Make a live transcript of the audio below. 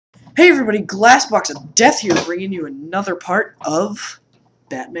Hey everybody, GlassBoxofDeath here, bringing you another part of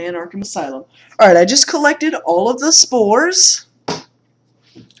Batman Arkham Asylum. Alright, I just collected all of the spores.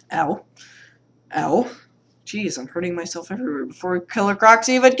 Ow. Ow. Jeez, I'm hurting myself everywhere before Killer Croc's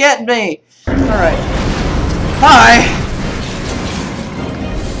even get me. Alright. Hi!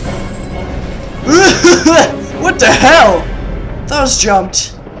 What the hell? Those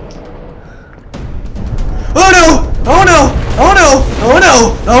jumped. Oh no! Oh no! Oh no! Oh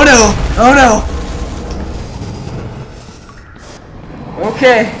no! Oh no! Oh no!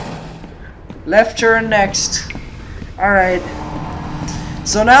 Okay. Left turn next. Alright.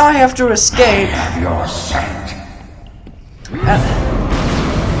 So now I have to escape. I have your scent.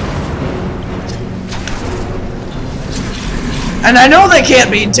 And I know that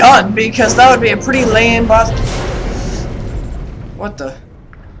can't be done because that would be a pretty lame boss. What the?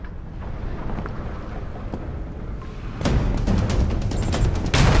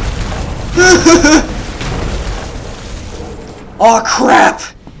 Oh crap!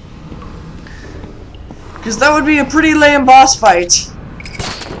 Because that would be a pretty lame boss fight.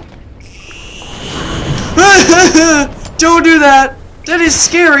 Don't do that! That is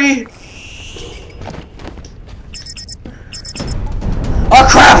scary! Oh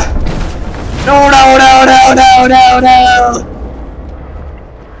crap! No, no, no, no, no, no, no!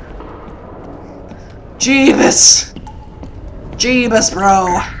 Jeebus! Jeebus,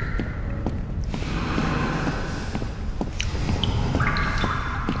 bro!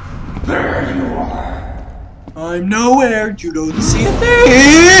 There you are. I'm nowhere, you don't see a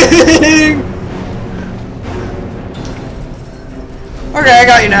thing! Okay, I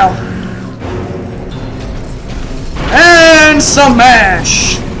got you now. And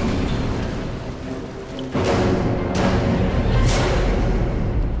smash!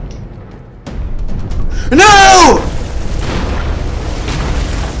 No!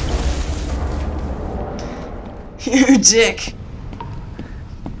 You dick.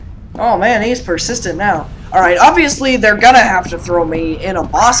 Oh man, he's persistent now. Alright, obviously they're gonna have to throw me in a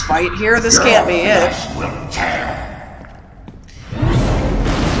boss fight here. This can't be it.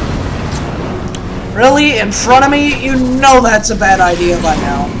 Really? In front of me? You know that's a bad idea by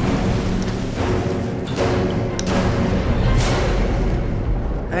now.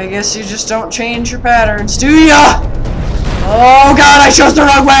 I guess you just don't change your patterns, do ya? Oh god, I chose the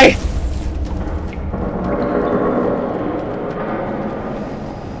wrong way!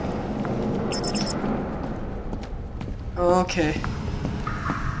 Okay.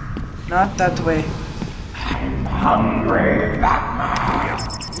 Not that way. I'm hungry, Batman.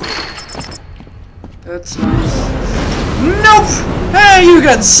 That's nice. Nope! Hey, you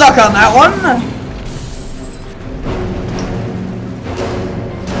can suck on that one!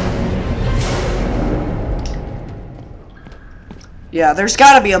 Yeah, there's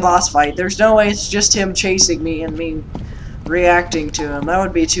gotta be a boss fight. There's no way it's just him chasing me and me reacting to him. That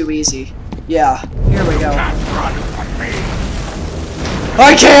would be too easy. Yeah, here we go.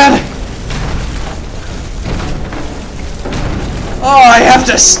 I can! Oh, I have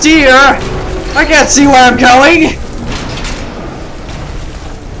to steer! I can't see where I'm going!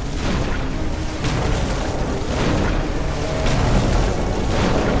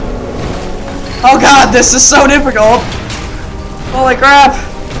 Oh god, this is so difficult! Holy crap!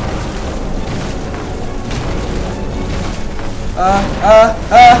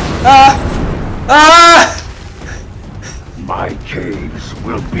 My caves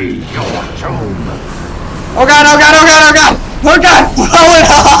will be your tomb. Oh god, oh god, oh god, oh god! Oh god! Blow it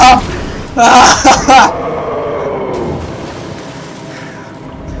up!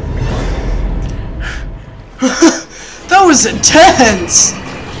 That was intense!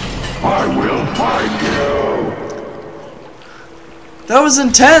 I will find you. That was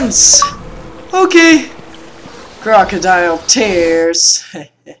intense! Okay. Crocodile tears.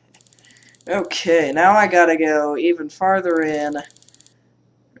 Okay, now I gotta go even farther in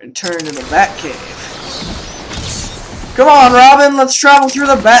and turn to the Batcave. Come on, Robin, let's travel through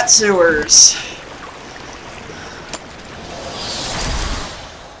the Bat sewers.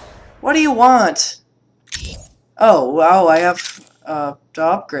 What do you want? Oh, wow, I have to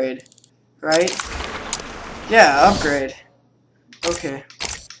upgrade, right? Yeah, upgrade. Okay.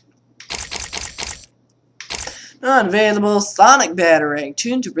 Unavailable sonic batarang,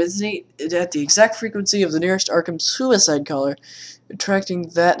 tuned to resonate at the exact frequency of the nearest Arkham suicide caller, attracting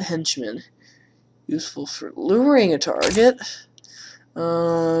that henchman. Useful for luring a target.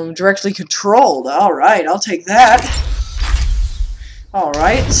 Directly controlled. Alright, I'll take that.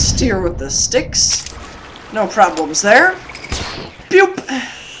 Alright, steer with the sticks. No problems there. Boop!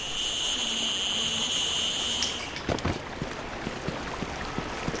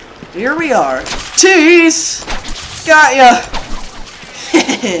 Here we are. Tease! Got ya!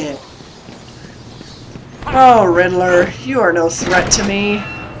 Oh, Riddler, you are no threat to me.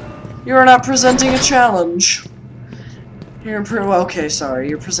 You are not presenting a challenge. Okay, sorry,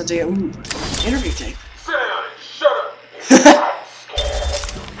 you're presenting a interview tape. Sam, shut up!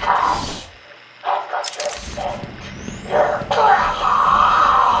 I'm scared. I've got your scent. You're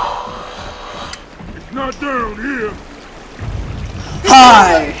It's not down here.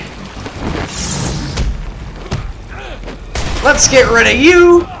 Hi! Let's get rid of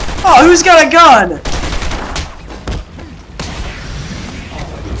you! Oh, who's got a gun?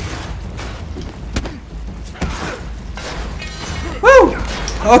 Woo!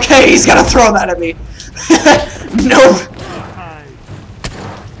 Okay, he's gonna throw that at me. No!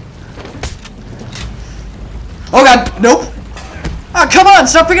 Oh god, nope! Oh, come on,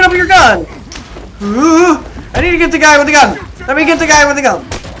 stop picking up your gun! Ooh, I need to get the guy with the gun! Let me get the guy with the gun!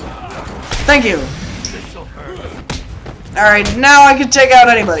 Thank you! Alright, now I can take out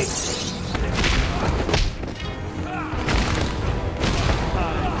anybody.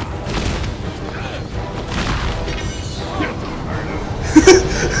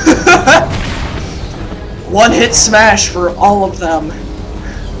 One hit smash for all of them.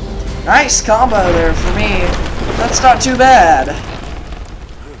 Nice combo there for me. That's not too bad.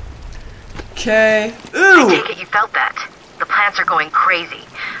 Okay. Ooh! I take it you felt that. The plants are going crazy.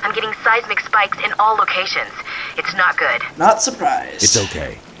 I'm getting seismic spikes in all locations. It's not good. Not surprised. It's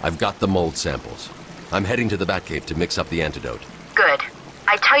okay. I've got the mold samples. I'm heading to the Batcave to mix up the antidote. Good.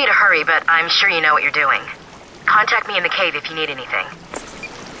 I tell you to hurry, but I'm sure you know what you're doing. Contact me in the cave if you need anything.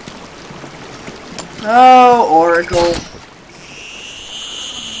 Oh, Oracle.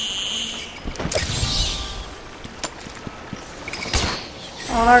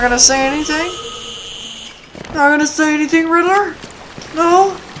 Oh, not gonna say anything? Not gonna say anything, Riddler?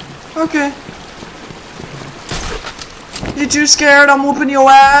 No? Okay. You too scared? I'm whooping your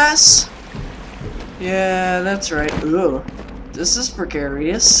ass? Yeah, that's right. Ooh. This is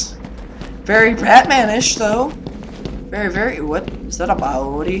precarious. Very Batman-ish, though. Very, what? Is that a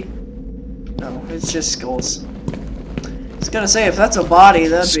body? No, it's just skulls. I was gonna say, if that's a body,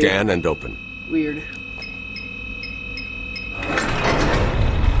 that'd be... Scan and open. Weird.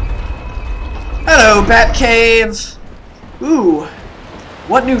 Hello, Batcave! Ooh.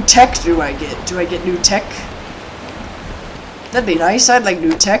 What new tech do I get? Do I get new tech? That'd be nice. I'd like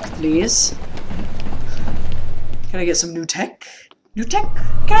new tech, please. Can I get some new tech? New tech?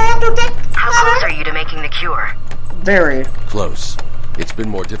 Can I have new tech? How close are you to making the cure? Very. Close. It's been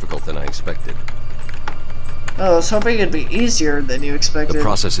more difficult than I expected. Oh, I was hoping it'd be easier than you expected. The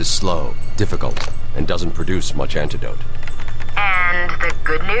process is slow, difficult, and doesn't produce much antidote. And the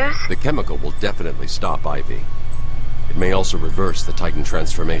good news? The chemical will definitely stop Ivy. It may also reverse the Titan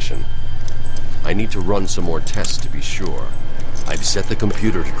transformation. I need to run some more tests to be sure. I've set the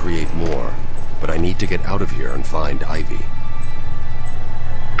computer to create more, but I need to get out of here and find Ivy.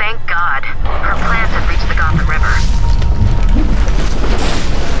 Thank God. Her plans have reached the Gotham River.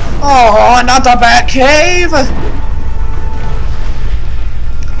 Oh, not the Batcave!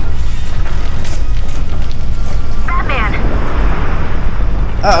 Batman!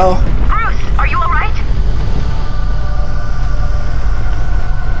 Uh-oh. Bruce, are you alright?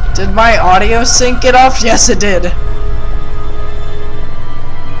 Did my audio sync get off? Yes, it did.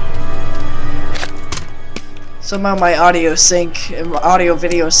 Somehow my audio sync and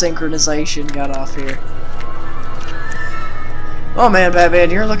audio-video synchronization got off here. Oh man, Batman,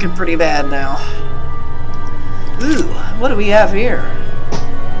 you're looking pretty bad now. Ooh, what do we have here?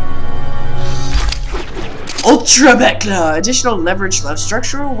 Ultra Becla! Additional leverage left.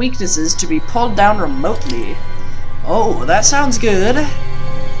 Structural weaknesses to be pulled down remotely. Oh, that sounds good.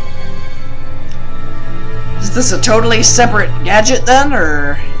 Is this a totally separate gadget then,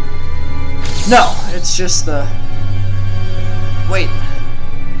 or...? No, it's just the... Wait.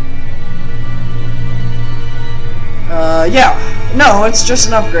 Yeah. No, it's just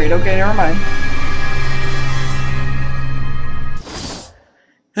an upgrade. Okay, never mind.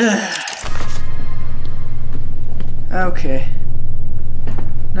 Okay.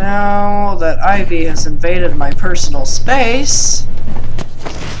 Now that Ivy has invaded my personal space...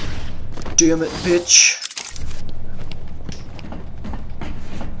 Damn it, bitch.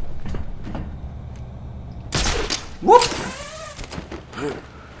 Whoop!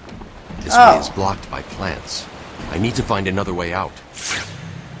 This way is blocked by plants. I need to find another way out.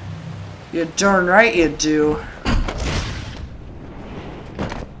 You're darn right you do.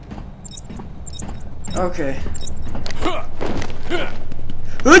 Okay.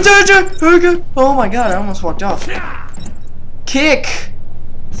 Oh my god, I almost walked off. Kick!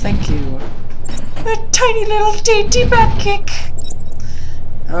 Thank you. A tiny little dainty bat kick.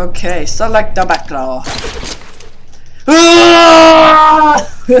 Okay, select the back claw.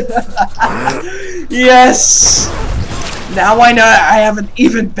 Yes! Now I know I have an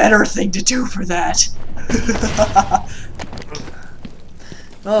even better thing to do for that.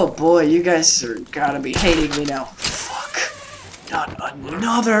 Oh boy, you guys are gotta be hating me now. Fuck. Not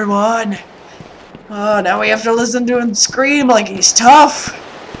another one. Oh, now we have to listen to him scream like he's tough.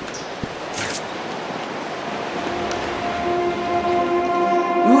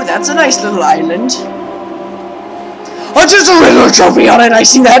 Ooh, that's a nice little island. Oh, just a Riddler trophy on it, I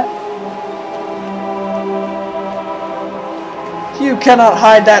see that. You cannot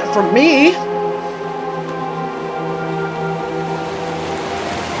hide that from me.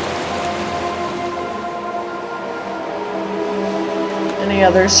 Any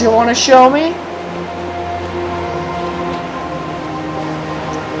others you want to show me?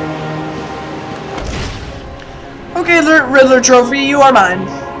 Okay, Riddler trophy, you are mine.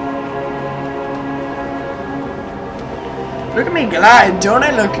 Look at me glide, don't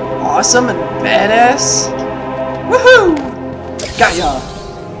I look awesome and badass? Woohoo! Got ya!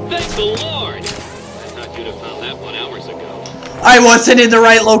 Thank the Lord! I thought you'd have found that 1 hour ago. I wasn't in the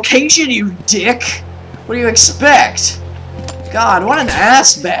right location, you dick! What do you expect? God, what an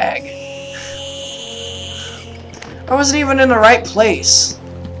ass bag. I wasn't even in the right place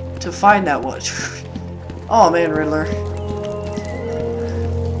to find that one. Oh man, Riddler.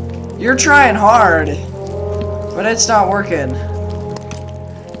 You're trying hard, but it's not working.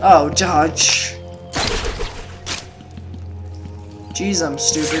 Oh, dodge. Jeez, I'm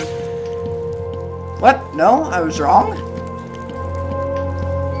stupid. What? No, I was wrong?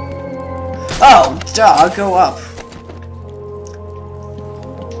 Oh, duh, go up.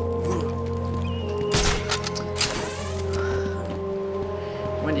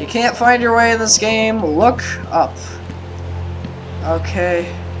 When you can't find your way in this game, look up.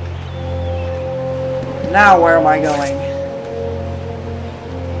 Okay. Now where am I going?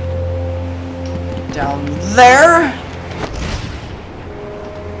 Down there?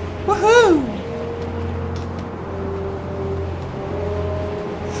 Woohoo!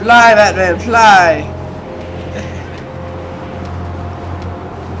 Fly, Batman, fly!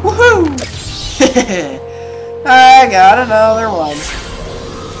 Woohoo! I got another one.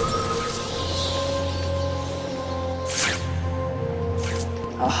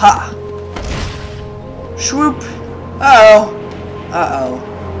 Aha! Swoop! Uh-oh. Uh-oh.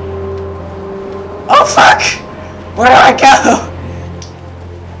 Oh, fuck! Where do I go?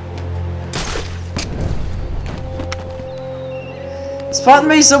 Spot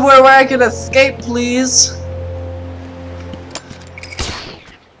me somewhere where I can escape, please.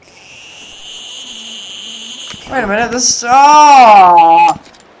 Wait a minute, this... Oh!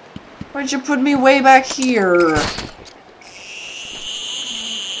 Why'd you put me way back here?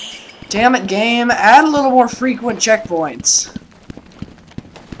 Damn it, game. Add a little more frequent checkpoints.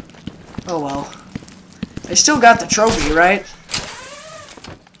 Oh well. I still got the trophy, right?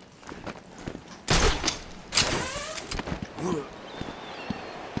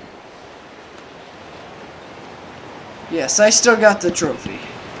 Yes, I still got the trophy.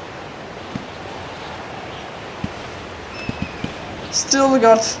 Still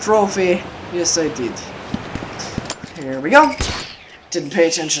got the trophy. Yes, I did. Here we go. Didn't pay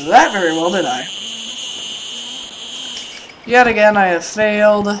attention to that very well, did I? Yet again, I have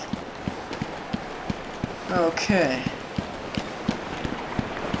failed. Okay.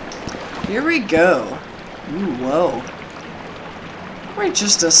 Here we go. Ooh, whoa. Wait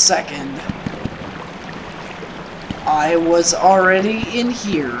just a second. I was already in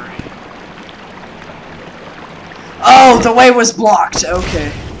here. Oh, the way was blocked.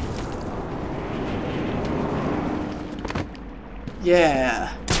 Okay.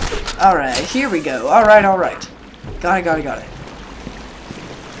 Yeah. Alright, here we go. Alright, alright. Got it.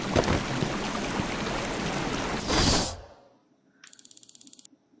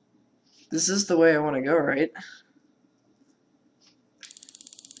 This is the way I want to go, right?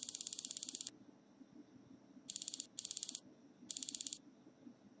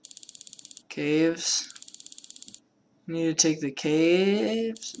 Caves. Need to take the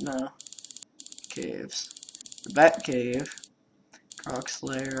caves? No. Caves. The Batcave. Croc's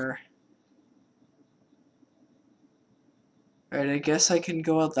Lair. Alright, I guess I can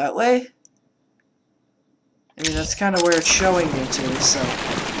go out that way? I mean, that's kind of where it's showing me to, so...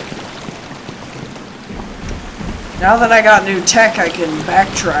 Now that I got new tech, I can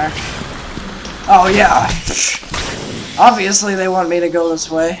backtrack. Oh, yeah. Obviously, they want me to go this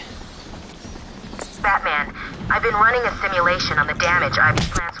way. Batman, I've been running a simulation on the damage Ivy's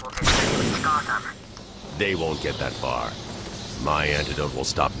plants will do if they reach Gotham. They won't get that far. My antidote will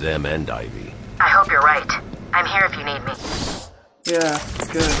stop them and Ivy. I hope you're right. I'm here if you need me. Yeah,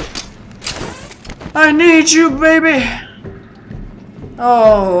 good. I need you, baby!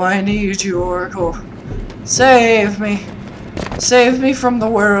 Oh, I need you, Oracle. Save me. Save me from the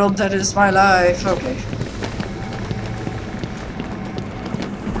world that is my life. Okay.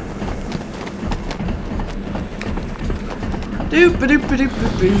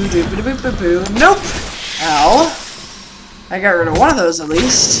 Nope! Ow. I got rid of one of those at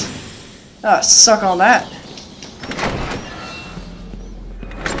least. Ah, suck on that.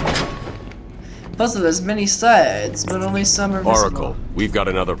 Puzzle has many sides, but only some are visible. Oracle, we've got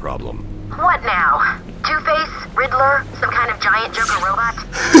another problem. What now? Two-Face? Riddler? Some kind of giant Joker robot?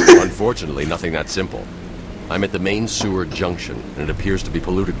 Unfortunately, nothing that simple. I'm at the main sewer junction, and it appears to be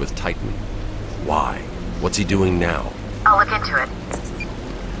polluted with Titan. Why? What's he doing now? I'll look into it.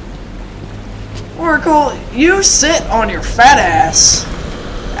 Oracle, you sit on your fat ass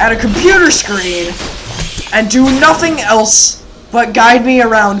at a computer screen and do nothing else but guide me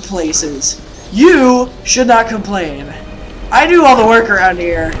around places. You should not complain. I do all the work around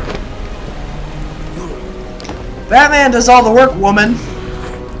here. Batman does all the work, woman.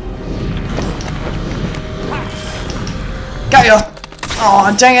 Got ya.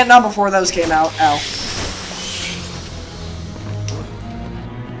 Aw, dang it, not before those came out. Ow.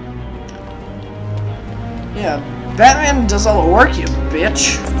 Yeah, Batman does all the work, you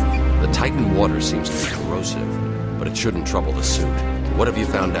bitch. The Titan water seems to be corrosive, but it shouldn't trouble the suit. What have you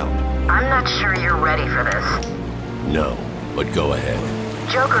found out? I'm not sure you're ready for this. No, but go ahead.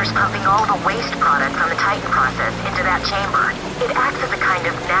 Joker's pumping all the waste product from the Titan process into that chamber. It acts as a kind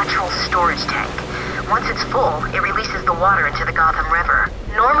of natural storage tank. Once it's full, it releases the water into the Gotham River.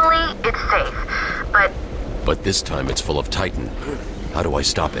 Normally, it's safe, but... But this time it's full of Titan. How do I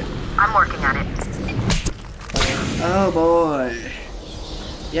stop it? I'm working on it. Oh boy.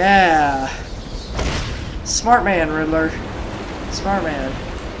 Yeah. Smart man, Riddler. Smart man.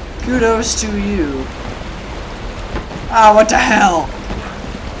 Kudos to you. Ah, what the hell?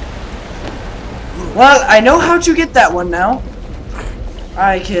 Well, I know how to get that one now.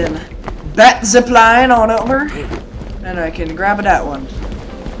 I can bat zipline on over, and I can grab that one.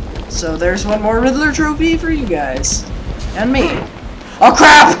 So there's one more Riddler trophy for you guys. And me. Oh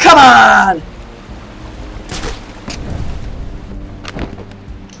crap, come on!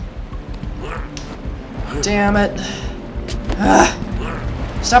 Damn it.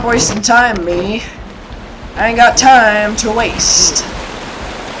 Stop wasting time, me. I ain't got time to waste.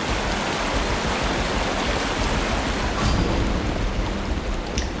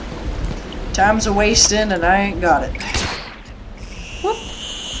 Time's a wasting and I ain't got it. Whoop.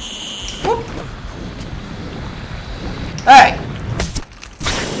 Whoop. Hey!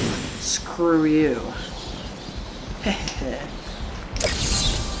 Screw you.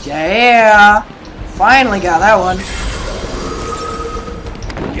 Yeah! Finally got that one.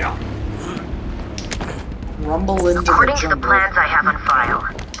 Rumble into According the to jungle. the plans I have on file,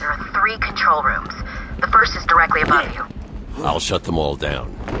 there are 3 control rooms. The first is directly above you. I'll shut them all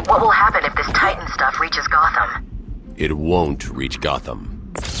down. What will happen if this Titan stuff reaches Gotham? It won't reach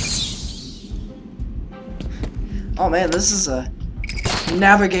Gotham. Oh man, this is a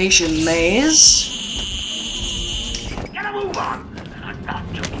navigation maze. Get a move on! I'm not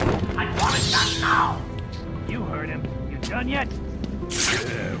joking. I want it done now. You heard him. You done yet?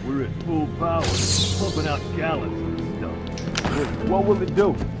 Yeah, we're at full power, pumping out gallons of stuff. What will it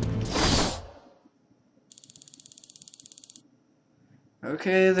do?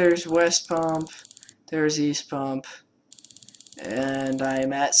 Okay, there's West Pump, there's East Pump, and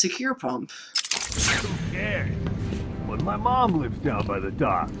I'm at Secure Pump. Who cares? But my mom lives down by the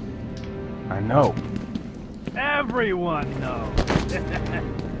docks. I know. Everyone knows.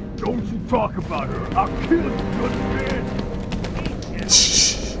 Don't you talk about her. I'll kill you, good man.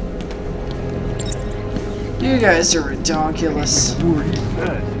 You guys are ridiculous. Word he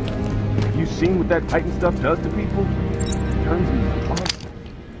says. Have you seen what that Titan stuff does to people? It turns them into monsters.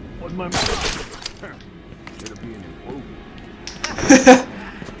 What my mom? Should be an improvement.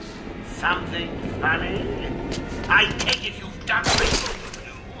 Something funny? I take it you've done this.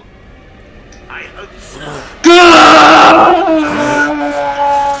 I hope so.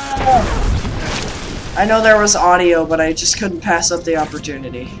 I know there was audio, but I just couldn't pass up the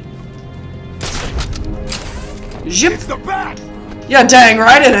opportunity. Zip! It's the bat! Yeah, dang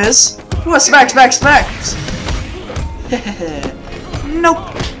right it is. What smacks, smacks, smacks?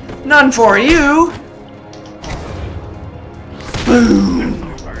 Nope. None for you. Boom.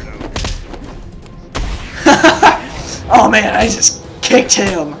 Oh man, I just kicked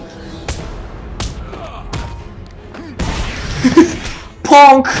him.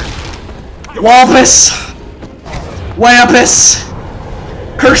 Punk. Wampus. Wampus.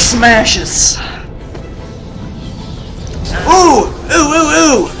 Curse smashes. Ooh! Ooh, ooh,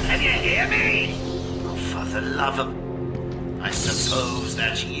 ooh! Can you hear me? For the love of... I suppose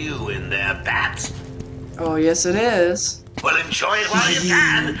that's you in there, Bat. Oh, yes it is. Well, enjoy it while you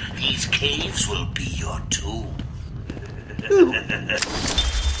can. These caves will be your tomb.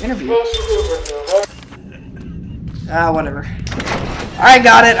 Interview. Ah, whatever. I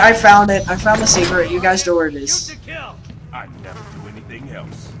got it. I found it. I found the secret. You guys know where it is. Shoot to kill. I never do anything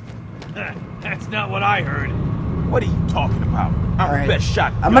else. That's not what I heard. What are you talking about? I'm the best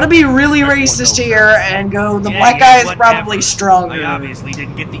shot. I'm gonna be really racist here and go, the black guy is probably stronger. I obviously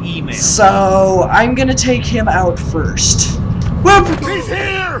didn't get the email. So, I'm gonna take him out first. Whoop! He's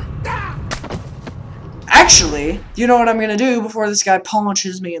here! Actually, you know what I'm gonna do before this guy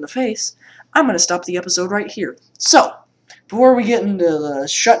punches me in the face? I'm gonna stop the episode right here. So, before we get into the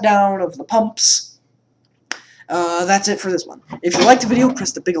shutdown of the pumps, that's it for this one. If you liked the video,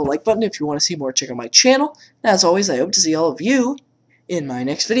 press the big ol' like button. If you want to see more, check out my channel. And as always, I hope to see all of you in my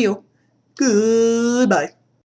next video. Goodbye.